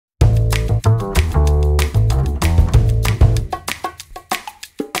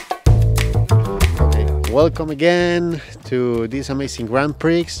Welcome again to this amazing Grand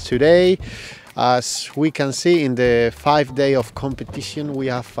Prix. Today, as we can see, in the 5 day of competition, we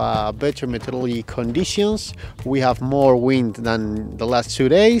have better meteorology conditions. We have more wind than the last 2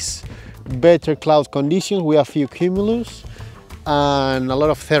 days, better cloud conditions, we have few cumulus and a lot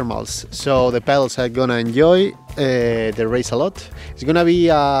of thermals. So the pilots are gonna enjoy the race a lot. It's gonna be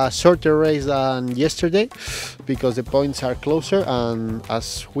a shorter race than yesterday because the points are closer, and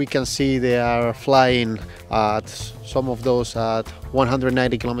as we can see, they are flying at some of those at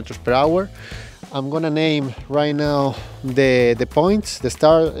 190 kilometers per hour. I'm gonna name right now the points.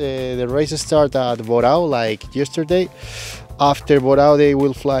 The races start at Borao like yesterday. After Borao, they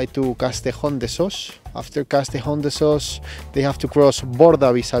will fly to Castejón de Sos. After Castejón de Sos, they have to cross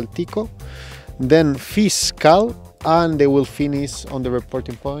Borda Bisaltico, then Fiscal, and they will finish on the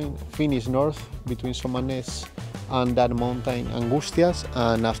reporting point, finish north between Somanes and that mountain Angustias,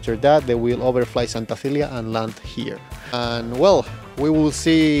 and after that they will overfly Santa Cilia and land here. And well, we will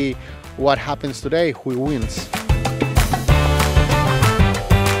see what happens today, who wins.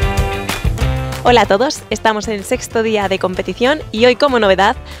 Hola a todos, estamos en el 6º día de competición y hoy como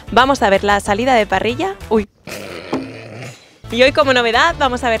novedad vamos a ver la salida de parrilla. Y hoy como novedad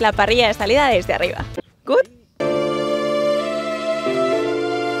vamos a ver la parrilla de salida desde arriba. Good.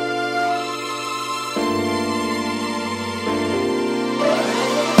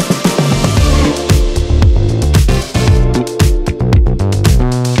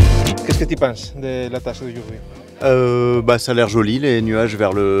 Qu'est-ce que tu penses de la tâche d'aujourd'hui? Ça a l'air joli, les nuages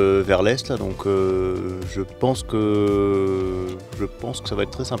vers l'est là, donc je pense que ça va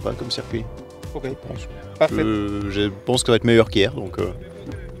être très sympa comme circuit. Ok, parfait. Je pense que ça va être meilleur qu'hier, donc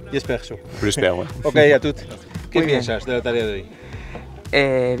J'espère, sûr. j'espère, ouais. Ok, a toutes. ¿Qué Muy bien. piensas de la tarea de hoy?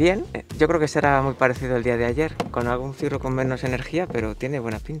 Bien, yo creo que será muy parecido al día de ayer, con algún ciclo con menos energía, pero tiene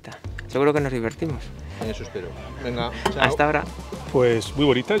buena pinta. Seguro que nos divertimos. Eso espero. Venga, chao. Hasta ahora. Pues muy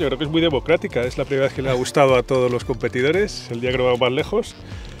bonita, yo creo que es muy democrática, es la primera vez que le ha gustado a todos los competidores. El día que nos vamos más lejos,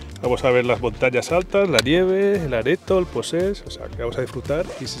 vamos a ver las montañas altas, la nieve, el areto, el posés, o sea que vamos a disfrutar,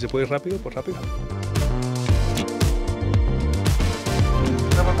 y si se puede ir rápido, pues rápido.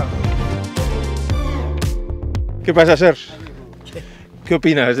 ¿Qué pasa, Serge? ¿Qué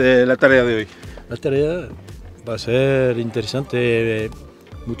opinas de la tarea de hoy? La tarea va a ser interesante,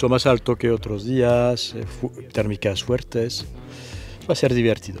 mucho más alto que otros días, térmicas fuertes. Va a ser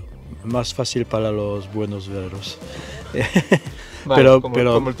divertido, más fácil para los buenos veleros. Vale,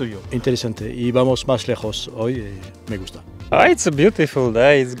 como el tuyo. Interesante, y vamos más lejos hoy, me gusta. It's a beautiful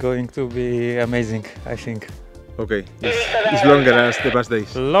day, it's going to be amazing, I think. Okay, it's longer as the past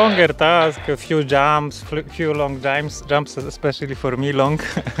days. Longer task, a few jumps, few long jumps especially for me long,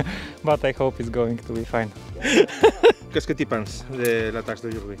 but I hope it's going to be fine. Qu'est-ce que tu penses de la tâche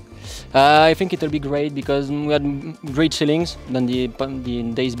d'aujourd'hui? I think it'll be great because we had great sailings than the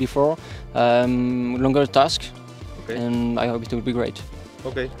days before, longer task, Okay. and I hope it will be great.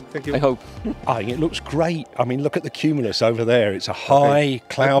 Okay, thank you. I hope. I think it looks great. I mean, look at the cumulus over there. It's a high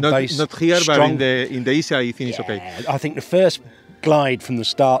cloud-based, Not here, strong. but in the east I think it's okay. I think the first glide from the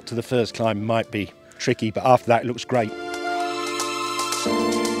start to the first climb might be tricky, but after that it looks great.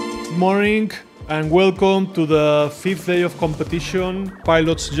 Morning and welcome to the 5th day of competition.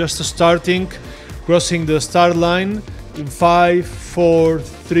 Pilots just starting, crossing the start line in 5, 4,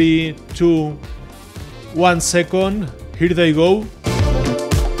 3, 2, 1 second. Here they go.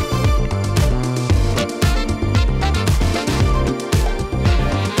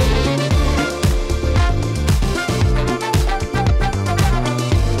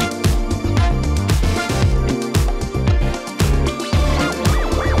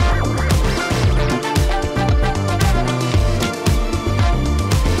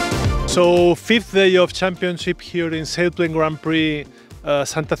 So 5th day of championship here in Sailplane Grand Prix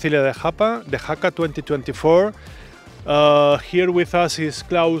Santa Cilia de Jaca 2024. Here with us is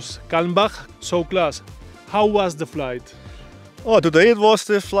Klaus Kalmbach. So Klaus, how was the flight? Oh, today it was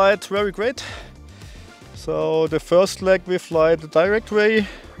the flight very great. So the first leg we fly the direct way,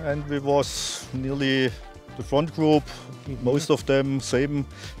 and we was nearly the front group, most of them same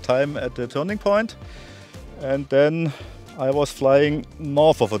time at the turning point. And then I was flying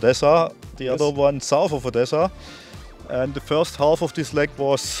north of Odessa, the other one south of Odessa, and the first half of this leg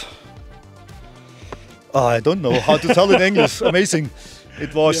was, I don't know how to tell in English, amazing.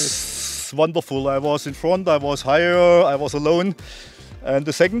 It was wonderful. I was in front, I was higher, I was alone, and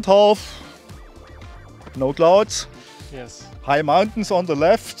the second half, no clouds. Yes. High mountains on the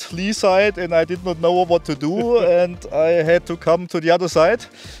left, lee side, and I did not know what to do, and I had to come to the other side.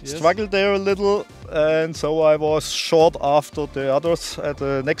 Yes. Struggled there a little, and so I was short after the others at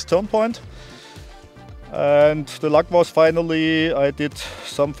the next turn point. And the luck was finally I did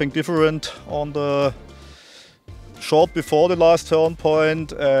something different on the short before the last turn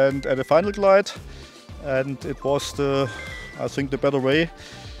point and at the final glide, and it was I think the better way,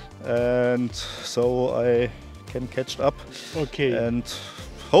 and so I can catch up. Okay. And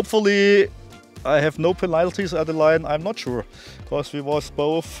hopefully I have no penalties at the line. I'm not sure, because we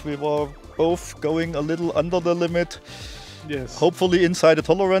were both going a little under the limit. Yes. Hopefully inside the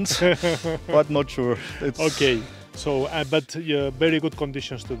tolerance, but not sure. Okay. So, but very good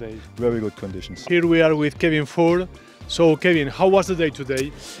conditions today. Very good conditions. Here we are with Kevin Ford. So, Kevin, how was the day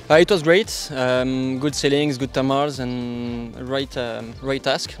today? It was great. Good sailings, good tamars, and right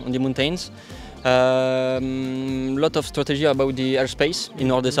task on the mountains. Lot of strategy about the airspace in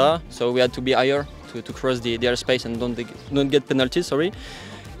Ordesa, so we had to be higher to cross the airspace and don't get penalties. Sorry.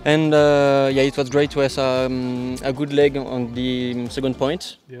 And yeah, it was great to have a good leg on the second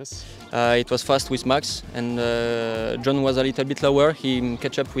point. Yes. It was fast with Max, and John was a little bit lower. He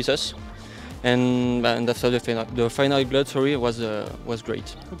catch up with us, and after the final glide, sorry, was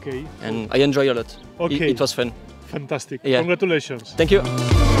great. Okay. And I enjoy a lot. Okay. It was fun. Fantastic. Yeah. Congratulations. Thank you.